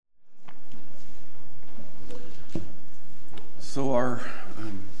So our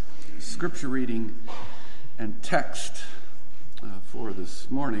scripture reading and text for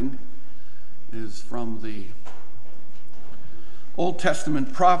this morning is from the Old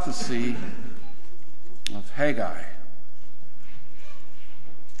Testament prophecy of Haggai.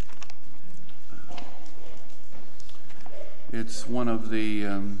 It's one of the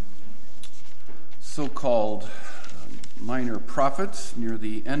so-called minor prophets near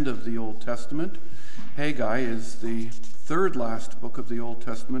the end of the Old Testament. Haggai is the third last book of the Old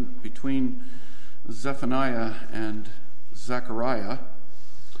Testament between Zephaniah and Zechariah.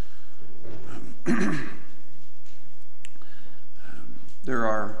 There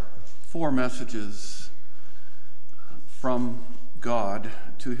are four messages from God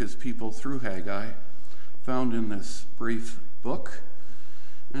to his people through Haggai found in this brief book.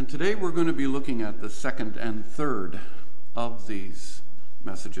 And today we're going to be looking at the second and third of these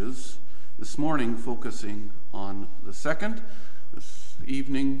messages. This morning focusing on the second, this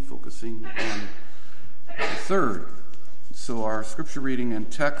evening focusing on the third. So our scripture reading and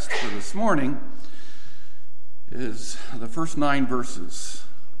text for this morning is the first 9 verses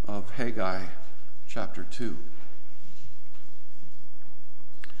of Haggai chapter 2.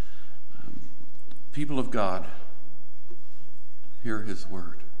 People of God, hear his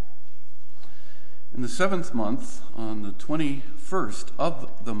word. In the 7th month, on the 21st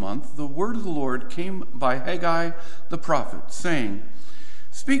of the month, the word of the Lord came by Haggai the prophet, saying,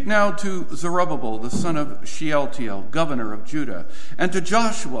 "Speak now to Zerubbabel, the son of Shealtiel, governor of Judah, and to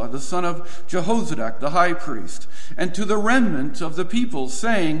Joshua, the son of Jehozadak, the high priest, and to the remnant of the people,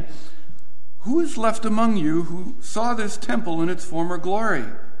 saying, Who is left among you who saw this temple in its former glory?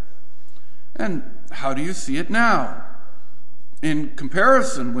 And how do you see it now? In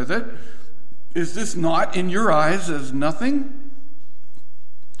comparison with it, is this not in your eyes as nothing?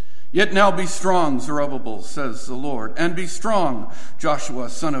 Yet now be strong, Zerubbabel, says the Lord, and be strong, Joshua,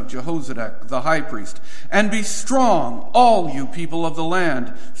 son of Jehozadak, the high priest, and be strong, all you people of the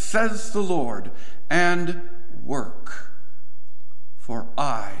land, says the Lord, and work, for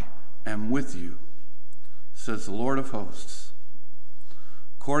I am with you, says the Lord of hosts.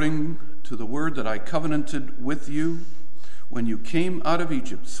 According to the word that I covenanted with you when you came out of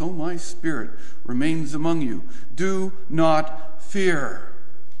Egypt, so my spirit remains among you. Do not fear.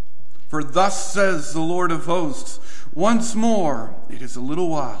 For thus says the Lord of hosts, once more, it is a little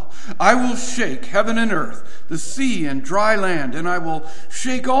while, I will shake heaven and earth, the sea and dry land, and I will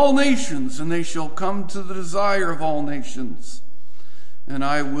shake all nations, and they shall come to the desire of all nations. And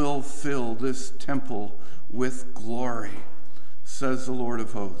I will fill this temple with glory, says the Lord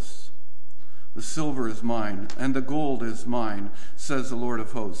of hosts. The silver is mine, and the gold is mine, says the Lord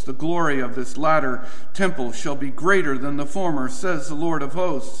of hosts. The glory of this latter temple shall be greater than the former, says the Lord of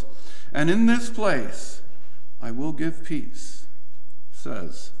hosts. And in this place I will give peace,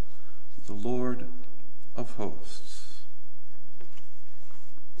 says the Lord of hosts.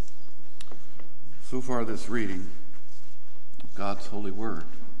 So far this reading of God's holy word.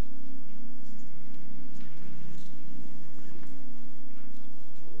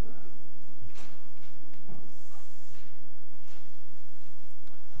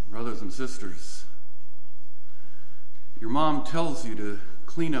 Brothers and sisters, your mom tells you to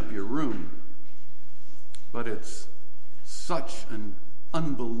clean up your room, but it's such an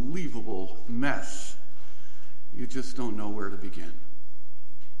unbelievable mess, you just don't know where to begin.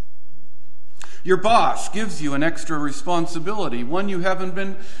 Your boss gives you an extra responsibility, one you haven't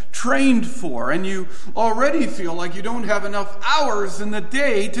been trained for, and you already feel like you don't have enough hours in the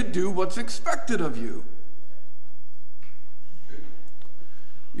day to do what's expected of you.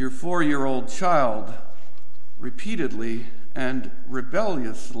 Your 4-year-old child repeatedly and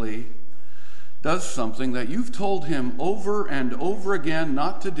rebelliously does something that you've told him over and over again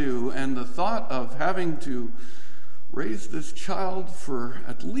not to do, and the thought of having to raise this child for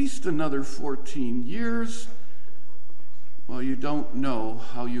at least another 14 years, well, you don't know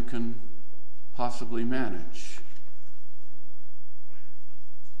how you can possibly manage.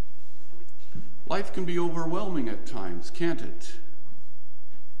 Life can be overwhelming at times, can't it?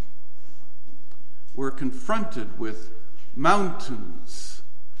 We're confronted with mountains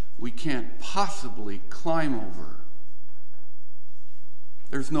we can't possibly climb over.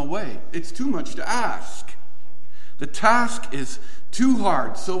 There's no way. It's too much to ask. The task is too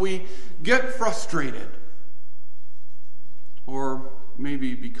hard, so we get frustrated or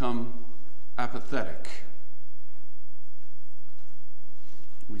maybe become apathetic.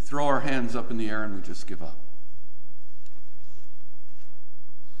 We throw our hands up in the air and we just give up.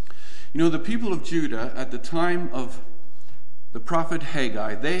 You know, the people of Judah at the time of the prophet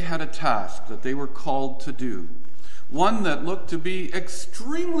Haggai, they had a task that they were called to do. one that looked to be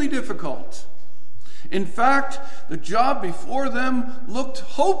extremely difficult. In fact, the job before them looked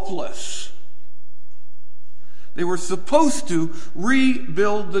hopeless. They were supposed to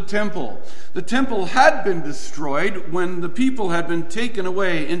rebuild the temple. The temple had been destroyed when the people had been taken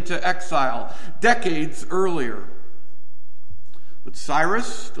away into exile decades earlier. But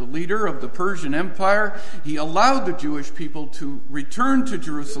Cyrus, the leader of the Persian Empire, he allowed the Jewish people to return to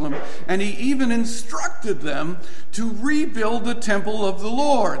Jerusalem, and he even instructed them to rebuild the temple of the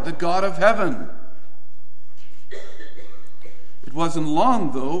Lord, the God of heaven. It wasn't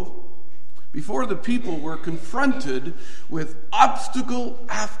long, though, before the people were confronted with obstacle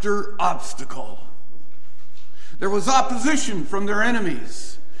after obstacle. There was opposition from their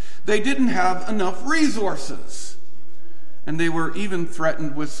enemies. They didn't have enough resources. And they were even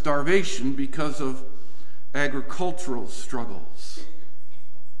threatened with starvation because of agricultural struggles.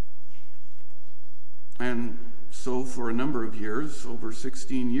 And so for a number of years, over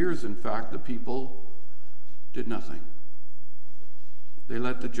 16 years in fact, the people did nothing. They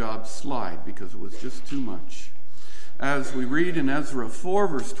let the job slide because it was just too much. As we read in Ezra 4,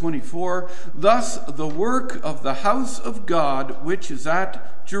 verse 24, "Thus the work of the house of God, which is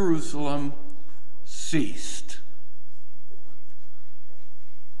at Jerusalem, ceased."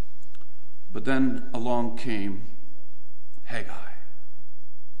 But then along came Haggai.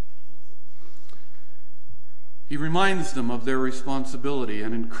 He reminds them of their responsibility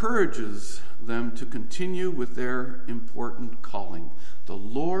and encourages them to continue with their important calling. The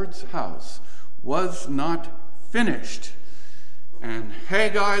Lord's house was not finished, and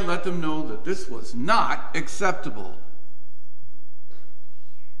Haggai let them know that this was not acceptable.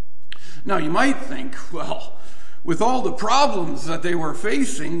 Now you might think, well, with all the problems that they were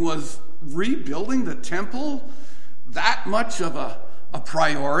facing, was rebuilding the temple that much of a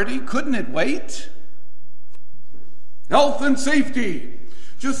priority? Couldn't it wait? Health and safety,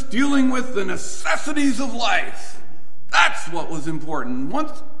 just dealing with the necessities of life. That's what was important.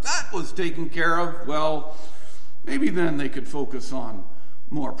 Once that was taken care of, well, maybe then they could focus on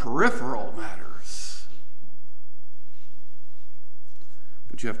more peripheral matters.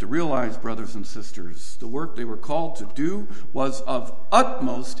 But you have to realize, brothers and sisters, the work they were called to do was of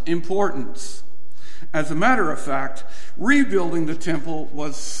utmost importance. As a matter of fact, rebuilding the temple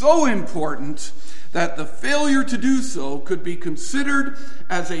was so important that the failure to do so could be considered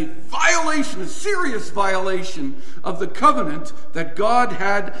as a violation, a serious violation of the covenant that God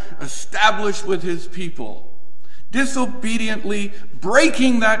had established with his people. Disobediently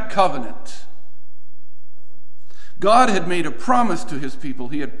breaking that covenant. God had made a promise to his people.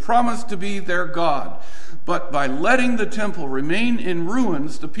 He had promised to be their God. But by letting the temple remain in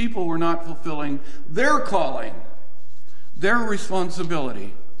ruins, the people were not fulfilling their calling, their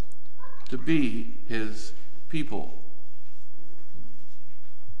responsibility to be his people.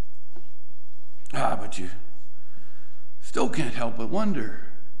 But you still can't help but wonder,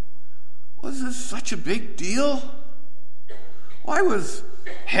 was this such a big deal? Why was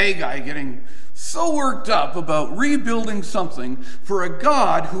Haggai getting so worked up about rebuilding something for a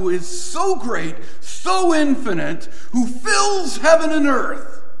God who is so great, so infinite, who fills heaven and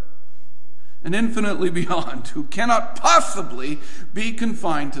earth, and infinitely beyond, who cannot possibly be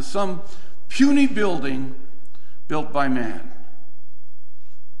confined to some puny building built by man?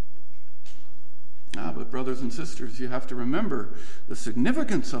 But brothers and sisters, you have to remember the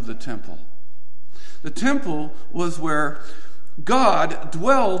significance of the temple. The temple was where God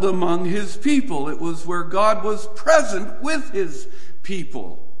dwelled among his people. It was where God was present with his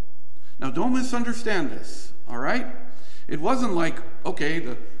people. Now, don't misunderstand this, all right? It wasn't like, okay,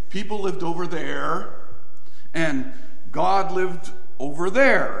 the people lived over there and God lived over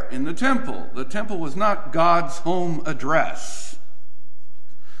there in the temple. The temple was not God's home address.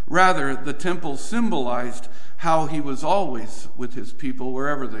 Rather, the temple symbolized how he was always with his people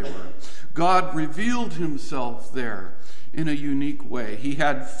wherever they were. God revealed himself there in a unique way. He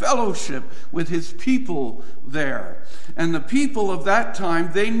had fellowship with his people there. And the people of that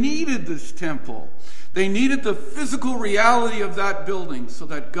time, they needed this temple. They needed the physical reality of that building so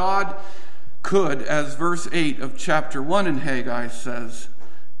that God could, as verse 8 of chapter 1 in Haggai says,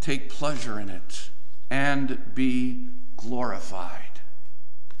 take pleasure in it and be glorified.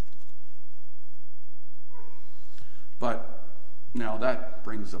 But now that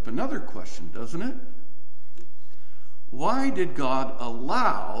brings up another question, doesn't it? Why did God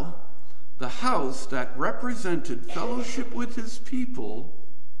allow the house that represented fellowship with his people,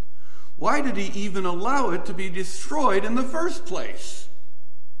 why did he even allow it to be destroyed in the first place?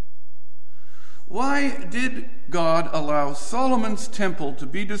 Why did God allow Solomon's temple to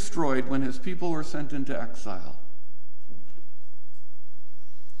be destroyed when his people were sent into exile?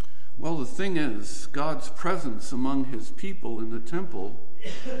 Well, the thing is, God's presence among his people in the temple,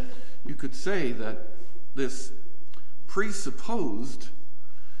 you could say that this presupposed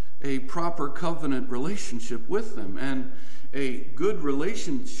a proper covenant relationship with them, and a good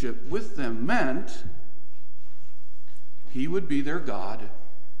relationship with them meant he would be their God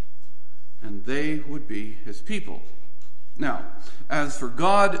and they would be his people. Now, as for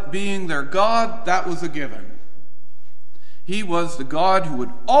God being their God, that was a given. He was the God who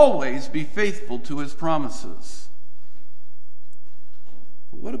would always be faithful to his promises.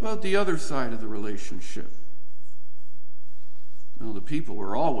 But what about the other side of the relationship? Well, the people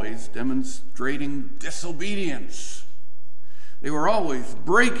were always demonstrating disobedience. They were always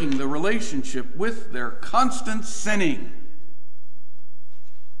breaking the relationship with their constant sinning.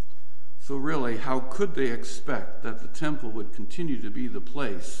 So really, how could they expect that the temple would continue to be the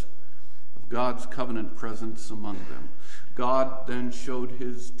place of God's covenant presence among them? God then showed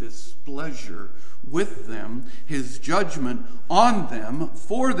his displeasure with them, his judgment on them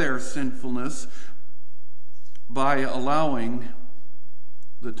for their sinfulness by allowing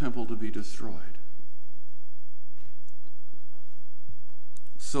the temple to be destroyed.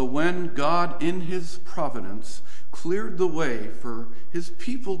 So when God, in his providence, cleared the way for his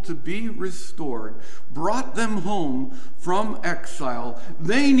people to be restored, brought them home from exile,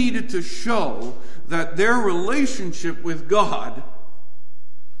 they needed to show that their relationship with God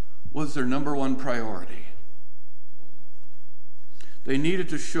was their number one priority. They needed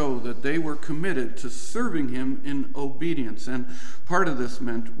to show that they were committed to serving him in obedience, and part of this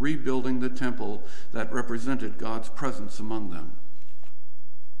meant rebuilding the temple that represented God's presence among them.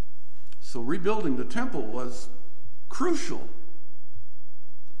 So rebuilding the temple was crucial.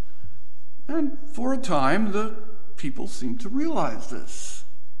 And for a time, the people seemed to realize this.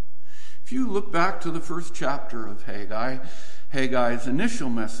 If you look back to the first chapter of Haggai, Haggai's initial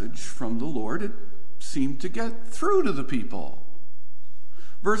message from the Lord, it seemed to get through to the people.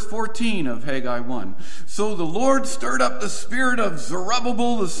 Verse 14 of Haggai 1. So the Lord stirred up the spirit of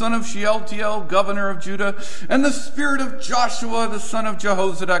Zerubbabel, the son of Shealtiel, governor of Judah, and the spirit of Joshua, the son of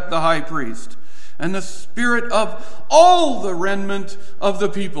Jehozadak, the high priest, and the spirit of all the remnant of the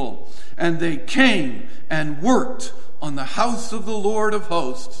people. And they came and worked on the house of the Lord of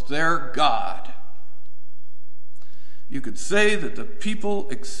hosts, their God. You could say that the people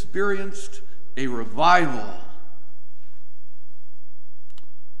experienced a revival.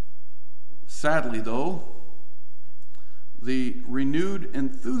 Sadly, though, the renewed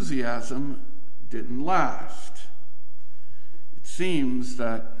enthusiasm didn't last. It seems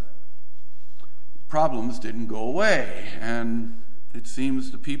that problems didn't go away, and it seems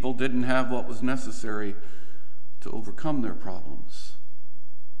the people didn't have what was necessary to overcome their problems.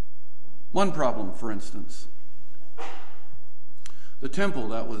 One problem, for instance, the temple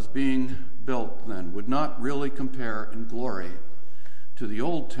that was being built then would not really compare in glory to the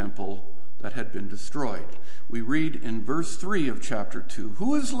old temple that had been destroyed. We read in verse 3 of chapter 2,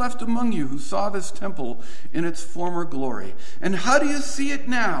 "Who is left among you who saw this temple in its former glory? And how do you see it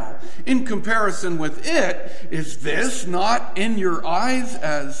now? In comparison with it, is this not in your eyes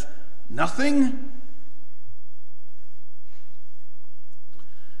as nothing?"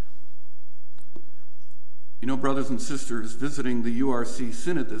 You know, brothers and sisters, visiting the URC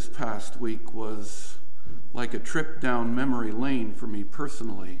Synod this past week was like a trip down memory lane for me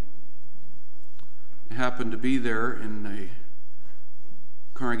personally. I happened to be there in a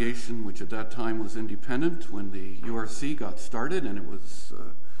congregation which at that time was independent when the URC got started, and it was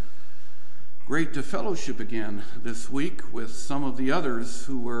great to fellowship again this week with some of the others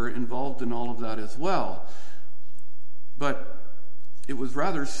who were involved in all of that as well. But it was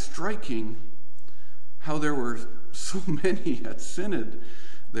rather striking how there were so many at Synod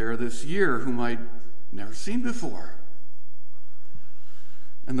there this year whom I'd never seen before.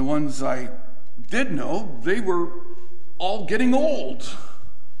 And the ones I did know, they were all getting old.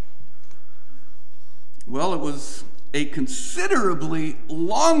 Well, it was a considerably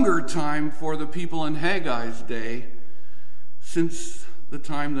longer time for the people in Haggai's day since the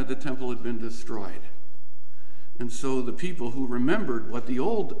time that the temple had been destroyed. And so the people who remembered what the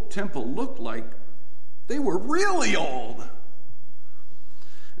old temple looked like, they were really old.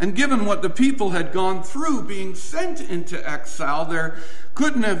 And given what the people had gone through being sent into exile, there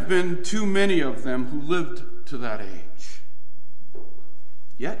couldn't have been too many of them who lived to that age.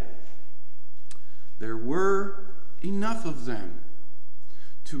 Yet, there were enough of them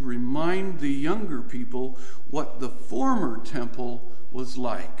to remind the younger people what the former temple was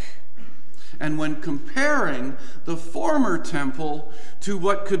like. And when comparing the former temple to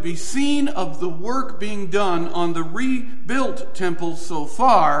what could be seen of the work being done on the rebuilt temple so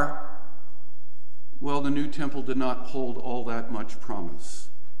far, Well, the new temple did not hold all that much promise,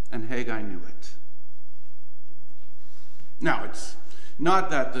 and Haggai knew it. Now, it's not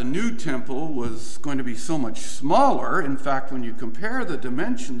that the new temple was going to be so much smaller. In fact, when you compare the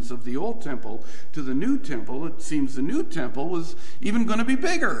dimensions of the old temple to the new temple, it seems the new temple was even going to be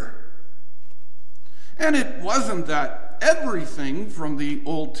bigger. And it wasn't that everything from the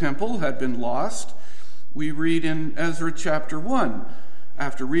old temple had been lost. We read in Ezra chapter 1,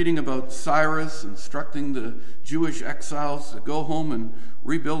 after reading about Cyrus instructing the Jewish exiles to go home and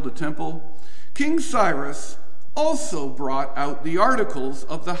rebuild the temple, King Cyrus also brought out the articles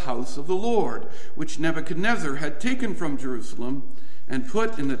of the house of the Lord, which Nebuchadnezzar had taken from Jerusalem and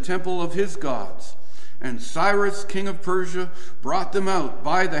put in the temple of his gods. And Cyrus, king of Persia, brought them out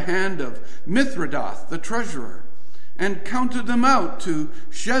by the hand of Mithridath, the treasurer, and counted them out to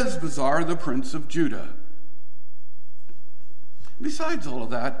Sheshbazzar, the prince of Judah. Besides all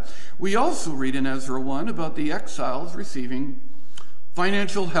of that, we also read in Ezra 1 about the exiles receiving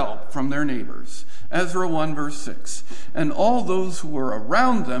financial help from their neighbors. Ezra 1 verse 6. And all those who were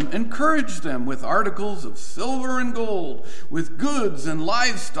around them encouraged them with articles of silver and gold, with goods and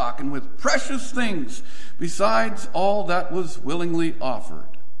livestock, and with precious things, besides all that was willingly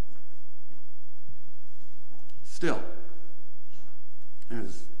offered. Still,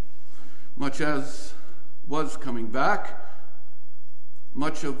 as much as was coming back,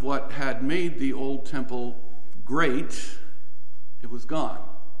 much of what had made the old temple great, it was gone.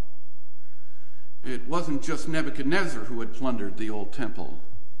 It wasn't just Nebuchadnezzar who had plundered the old temple.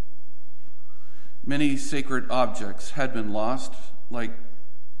 Many sacred objects had been lost, like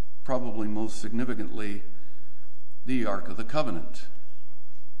probably most significantly the Ark of the Covenant.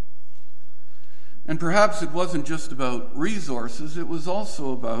 And perhaps it wasn't just about resources, it was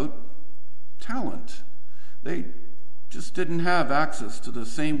also about talent. They just didn't have access to the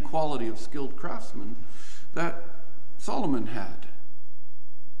same quality of skilled craftsmen that Solomon had.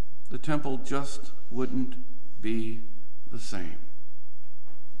 The temple just wouldn't be the same.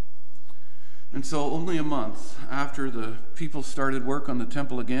 And so only a month after the people started work on the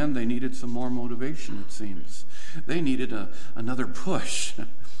temple again, they needed some more motivation, it seems. They needed another push.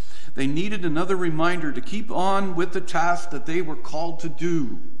 They needed another reminder to keep on with the task that they were called to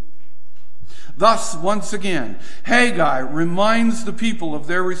do. Thus, once again, Haggai reminds the people of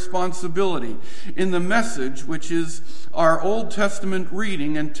their responsibility in the message, which is our Old Testament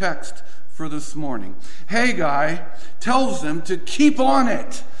reading and text for this morning. Haggai tells them to keep on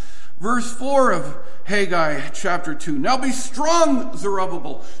it. Verse 4 of Haggai chapter 2. Now be strong,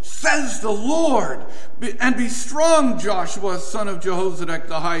 Zerubbabel, says the Lord, and be strong, Joshua, son of Jehozadak,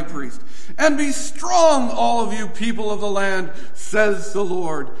 the high priest, and be strong, all of you people of the land, says the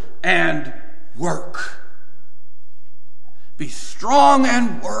Lord, and work. Be strong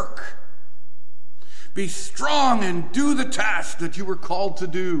and work. Be strong and do the task that you were called to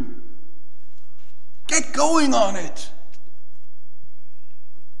do. Get going on it.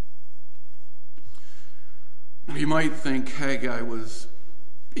 Now, you might think Haggai was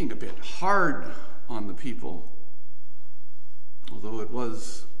being a bit hard on the people, although it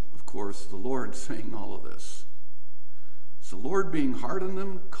was, of course, the Lord saying all of this. Is the Lord being hard on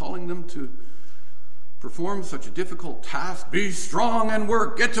them, calling them to perform such a difficult task? Be strong and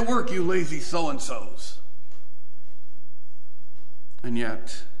work. Get to work, you lazy so-and-sos. And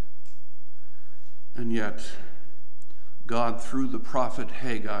yet, God, through the prophet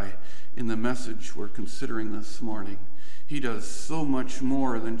Haggai, in the message we're considering this morning, he does so much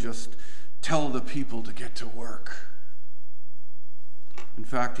more than just tell the people to get to work. In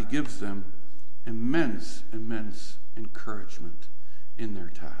fact, he gives them immense encouragement in their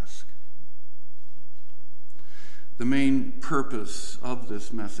task. The main purpose of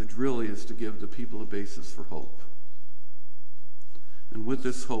this message really is to give the people a basis for hope. And with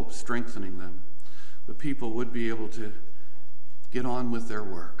this hope strengthening them, the people would be able to get on with their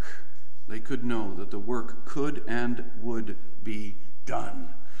work. They could know that the work could and would be done.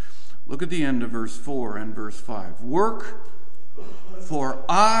 Look at the end of verse 4 and verse 5. Work, for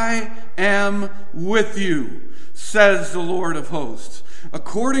I am with you, says the Lord of hosts.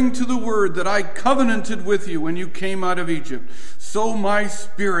 According to the word that I covenanted with you when you came out of Egypt, so my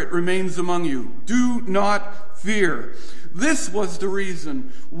spirit remains among you. Do not fear. This was the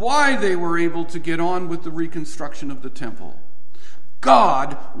reason why they were able to get on with the reconstruction of the temple.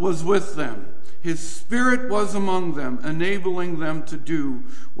 God was with them. His Spirit was among them, enabling them to do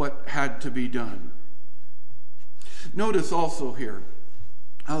what had to be done. Notice also here,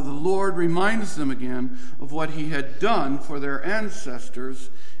 how the Lord reminds them again of what he had done for their ancestors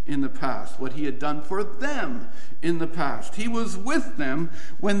in the past, what he had done for them in the past. He was with them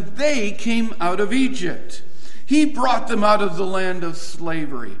when they came out of Egypt. He brought them out of the land of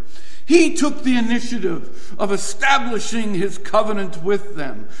slavery. He took the initiative of establishing his covenant with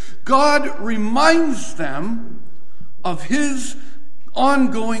them. God reminds them of his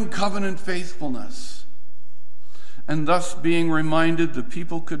ongoing covenant faithfulness. And thus, being reminded, the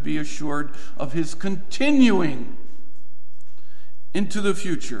people could be assured of his continuing into the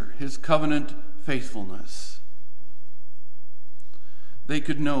future, his covenant faithfulness. They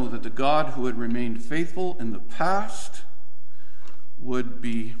could know that the God who had remained faithful in the past would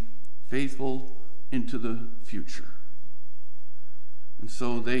be faithful into the future. And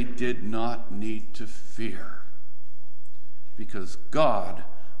so they did not need to fear, because God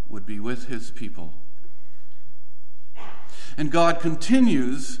would be with his people. And God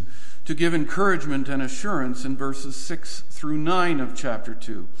continues to give encouragement and assurance in verses 6 through 9 of chapter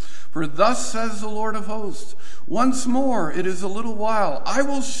 2. For thus says the Lord of hosts, once more it is a little while. I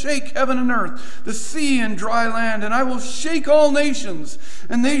will shake heaven and earth, the sea and dry land, and I will shake all nations,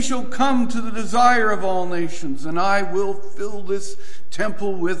 and they shall come to the desire of all nations, and I will fill this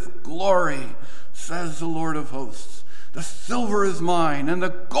temple with glory, says the Lord of hosts. The silver is mine, and the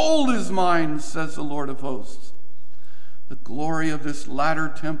gold is mine, says the Lord of hosts. The glory of this latter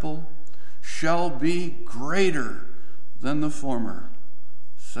temple shall be greater than the former,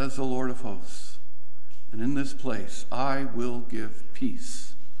 says the Lord of hosts. And in this place I will give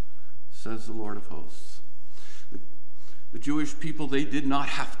peace, says the Lord of hosts. The Jewish people, they did not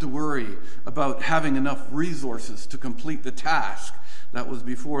have to worry about having enough resources to complete the task that was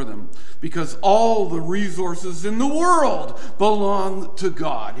before them, because all the resources in the world belong to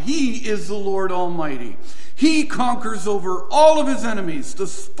God. He is the Lord Almighty. He conquers over all of his enemies. The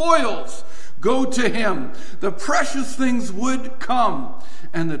spoils go to him. The precious things would come,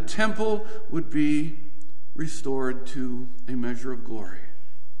 and the temple would be restored to a measure of glory.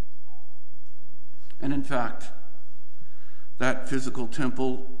 And in fact, that physical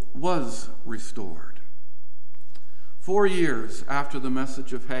temple was restored. 4 years after the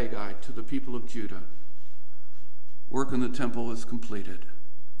message of Haggai to the people of Judah, work in the temple was completed.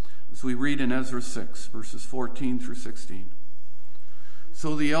 As we read in Ezra 6, verses 14 through 16.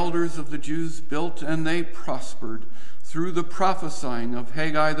 So the elders of the Jews built, and they prospered through the prophesying of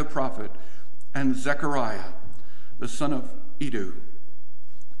Haggai the prophet and Zechariah, the son of Iddo.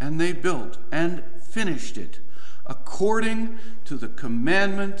 And they built and finished it according to the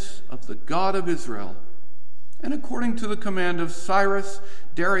commandment of the God of Israel, and according to the command of Cyrus,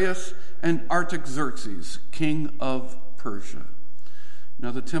 Darius, and Artaxerxes, king of Persia. Now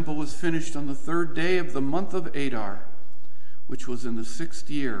the temple was finished on the 3rd day of the month of Adar, which was in the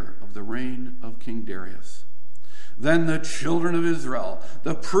 6th year of the reign of King Darius. Then the children of Israel,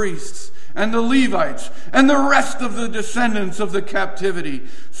 the priests and the Levites, and the rest of the descendants of the captivity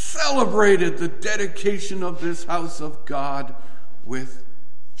celebrated the dedication of this house of God with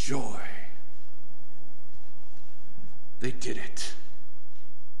joy. They did it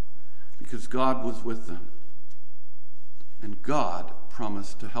because God was with them, and God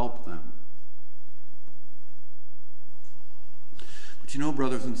promised to help them. But you know,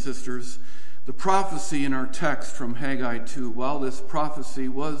 brothers and sisters, the prophecy in our text from Haggai 2, while this prophecy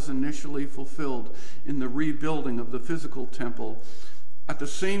was initially fulfilled in the rebuilding of the physical temple, at the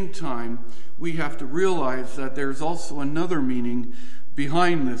same time, we have to realize that there's also another meaning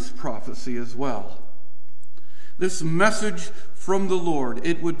behind this prophecy as well. This message from the Lord,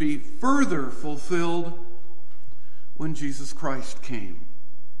 it would be further fulfilled when Jesus Christ came.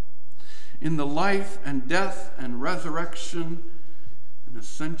 In the life and death and resurrection and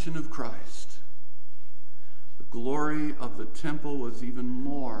ascension of Christ, the glory of the temple was even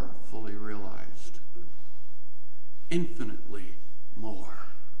more fully realized. Infinitely more.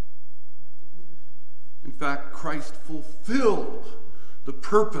 In fact, Christ fulfilled the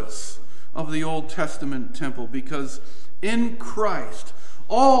purpose of the Old Testament temple, because in Christ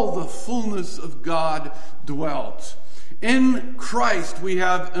all the fullness of God dwelt. In Christ we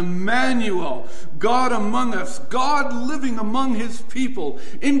have Emmanuel, God among us, God living among his people.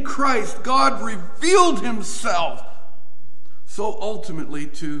 In Christ God revealed himself so ultimately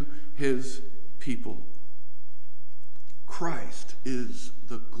to his people. Christ is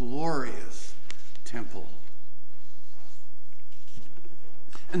the glorious temple.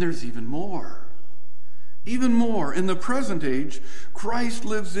 And there's even more. Even more. In the present age, Christ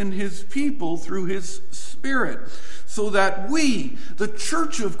lives in his people through his Spirit, so that we, the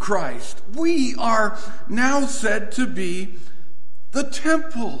church of Christ, we are now said to be the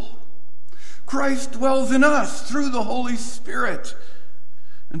temple. Christ dwells in us through the Holy Spirit.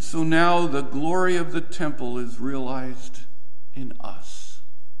 And so now the glory of the temple is realized in us.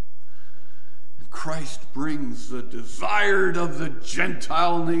 And Christ brings the desired of the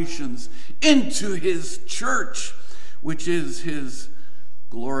Gentile nations into his church, which is his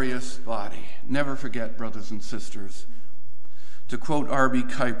glorious body. Never forget, brothers and sisters, to quote R.B.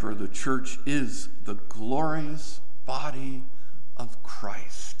 Kuiper, the church is the glorious body of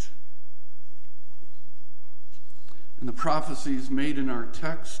Christ. And the prophecies made in our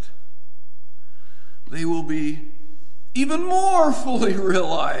text, they will be even more fully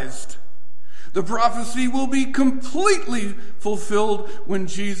realized. The prophecy will be completely fulfilled when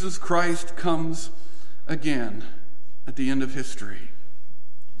Jesus Christ comes again at the end of history.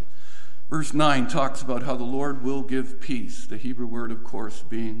 Verse 9 talks about how the Lord will give peace, the Hebrew word, of course,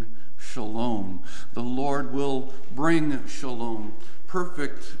 being shalom. The Lord will bring shalom,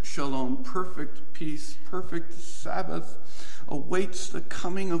 perfect peace, perfect Sabbath awaits the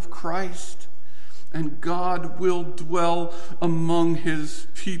coming of Christ, and God will dwell among his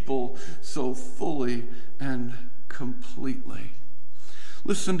people so fully and completely.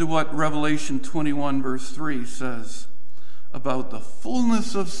 Listen to what Revelation 21 verse 3 says about the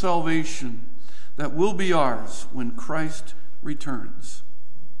fullness of salvation that will be ours when Christ returns.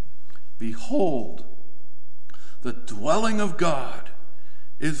 Behold, the dwelling of God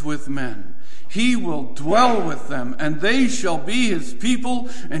is with men. He will dwell with them, and they shall be his people,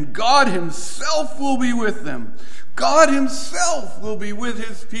 and God himself will be with them. God himself will be with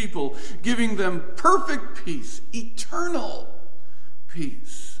his people, giving them perfect peace, eternal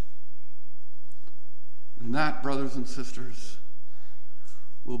peace. And that, brothers and sisters,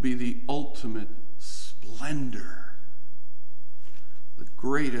 will be the ultimate splendor, the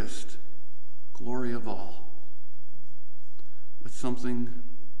greatest glory of all. It's something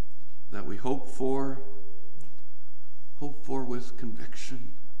that we hope for with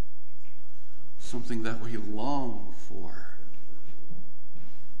conviction, something that we long for.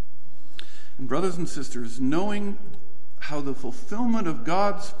 And brothers and sisters, knowing how the fulfillment of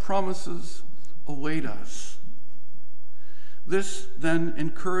God's promises await us, this then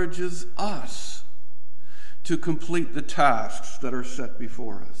encourages us to complete the tasks that are set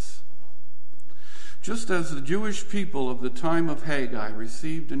before us. Just as the Jewish people of the time of Haggai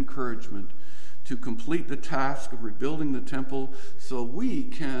received encouragement to complete the task of rebuilding the temple, so we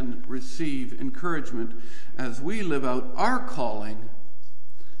can receive encouragement as we live out our calling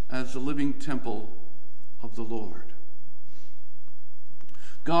as the living temple of the Lord.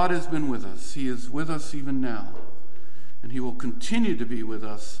 God has been with us. He is with us even now. And he will continue to be with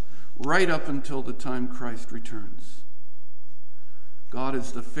us right up until the time Christ returns. God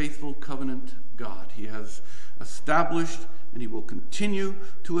is the faithful covenant God. He has established and he will continue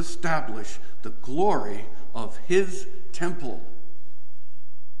to establish the glory of his temple.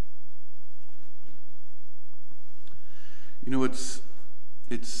 You know, it's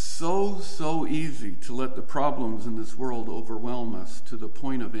so easy to let the problems in this world overwhelm us to the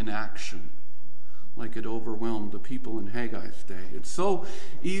point of inaction, like it overwhelmed the people in Haggai's day. It's so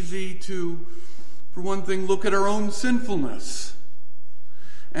easy to, for one thing, look at our own sinfulness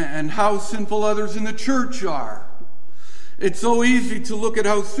and how sinful others in the church are. It's so easy to look at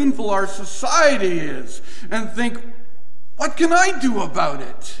how sinful our society is and think, what can I do about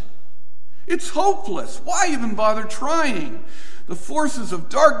it? It's hopeless. Why even bother trying? The forces of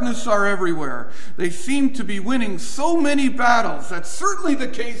darkness are everywhere. They seem to be winning so many battles. That's certainly the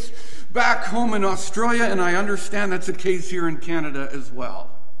case back home in Australia, and I understand that's the case here in Canada as well.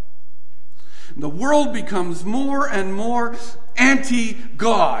 The world becomes more and more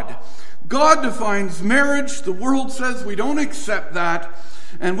anti-God. God defines marriage. The world says we don't accept that,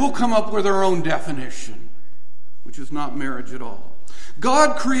 and we'll come up with our own definition, which is not marriage at all.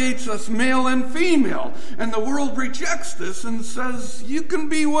 God creates us male and female, and the world rejects this and says you can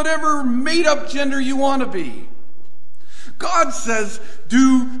be whatever made-up gender you want to be. God says,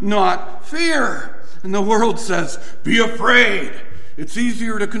 do not fear. And the world says, be afraid. It's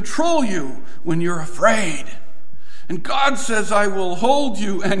easier to control you when you're afraid. And God says, I will hold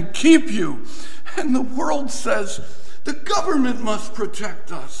you and keep you. And the world says, the government must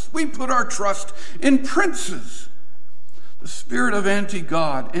protect us. We put our trust in princes. The spirit of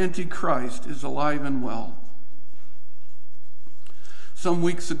anti-God, anti-Christ is alive and well. Some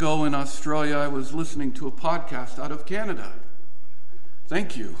weeks ago in Australia, I was listening to a podcast out of Canada.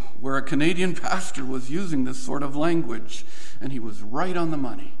 Thank you, where a Canadian pastor was using this sort of language, and he was right on the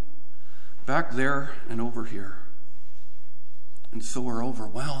money, back there and over here. And so we're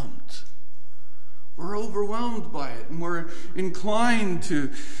overwhelmed. we're overwhelmed by it, and we're inclined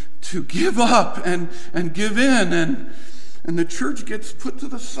to give up and give in, and the church gets put to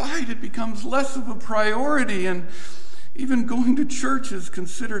the side. It becomes less of a priority, and even going to church is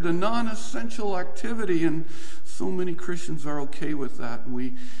considered a non-essential activity, and so many Christians are okay with that, and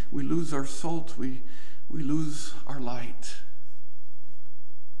we lose our salt, we lose our light.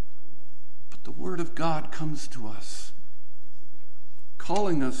 But the Word of God comes to us,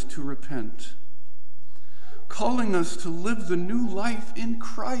 calling us to repent, calling us to live the new life in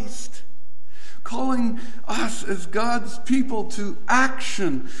Christ, calling us as God's people to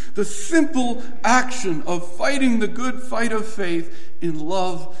action, the simple action of fighting the good fight of faith in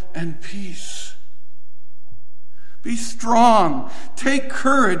love and peace. Be strong, take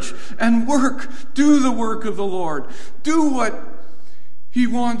courage, and work. Do the work of the Lord. Do what He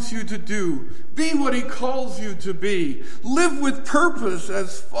wants you to do. Be what He calls you to be. Live with purpose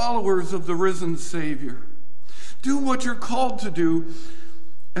as followers of the risen Savior. Do what you're called to do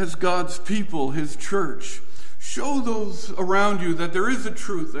as God's people, His church. Show those around you that there is a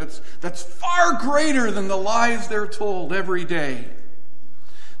truth that's far greater than the lies they're told every day.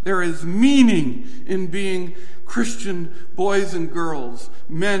 There is meaning in being Christian boys and girls,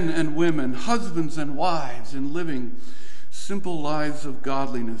 men and women, husbands and wives, in living simple lives of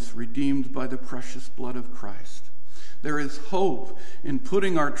godliness redeemed by the precious blood of Christ. There is hope in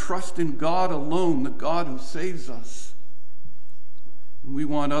putting our trust in God alone, the God who saves us. And we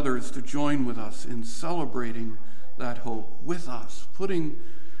want others to join with us in celebrating that hope with us, putting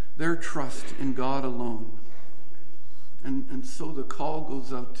their trust in God alone. And so the call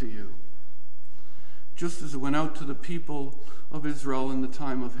goes out to you. Just as it went out to the people of Israel in the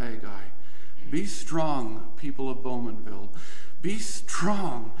time of Haggai. Be strong, people of Bowmanville. Be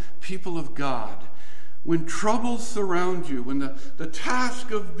strong, people of God. When troubles surround you, when the task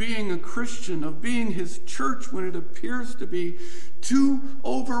of being a Christian, of being His church, when it appears to be too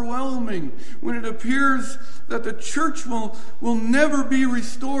overwhelming, when it appears that the church will never be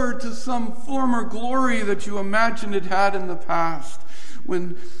restored to some former glory that you imagined it had in the past,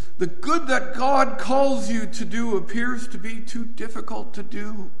 when the good that God calls you to do appears to be too difficult to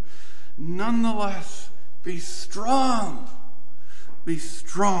do, nonetheless, be strong. Be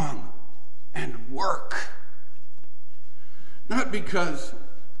strong and work. Not because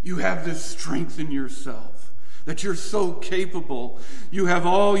you have this strength in yourself, that you're so capable, you have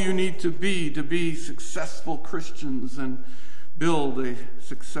all you need to be successful Christians and build a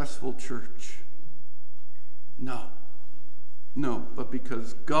successful church. No, but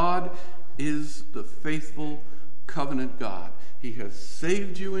because God is the faithful covenant God. He has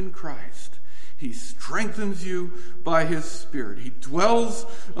saved you in Christ. He strengthens you by His Spirit. He dwells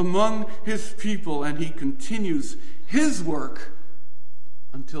among His people, and He continues His work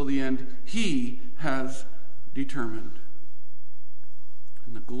until the end He has determined.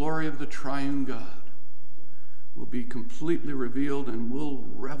 And the glory of the triune God will be completely revealed, and we'll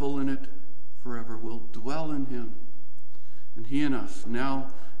revel in it forever. We'll dwell in Him, and He in us,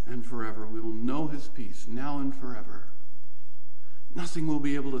 now and forever. We will know His peace now and forever. Nothing will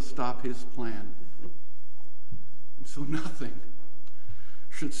be able to stop His plan. And so nothing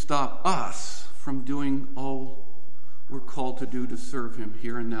should stop us from doing all we're called to do to serve Him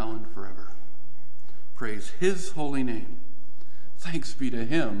here and now and forever. Praise His holy name. Thanks be to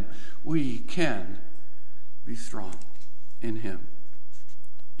Him. We can be strong in Him.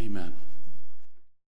 Amen.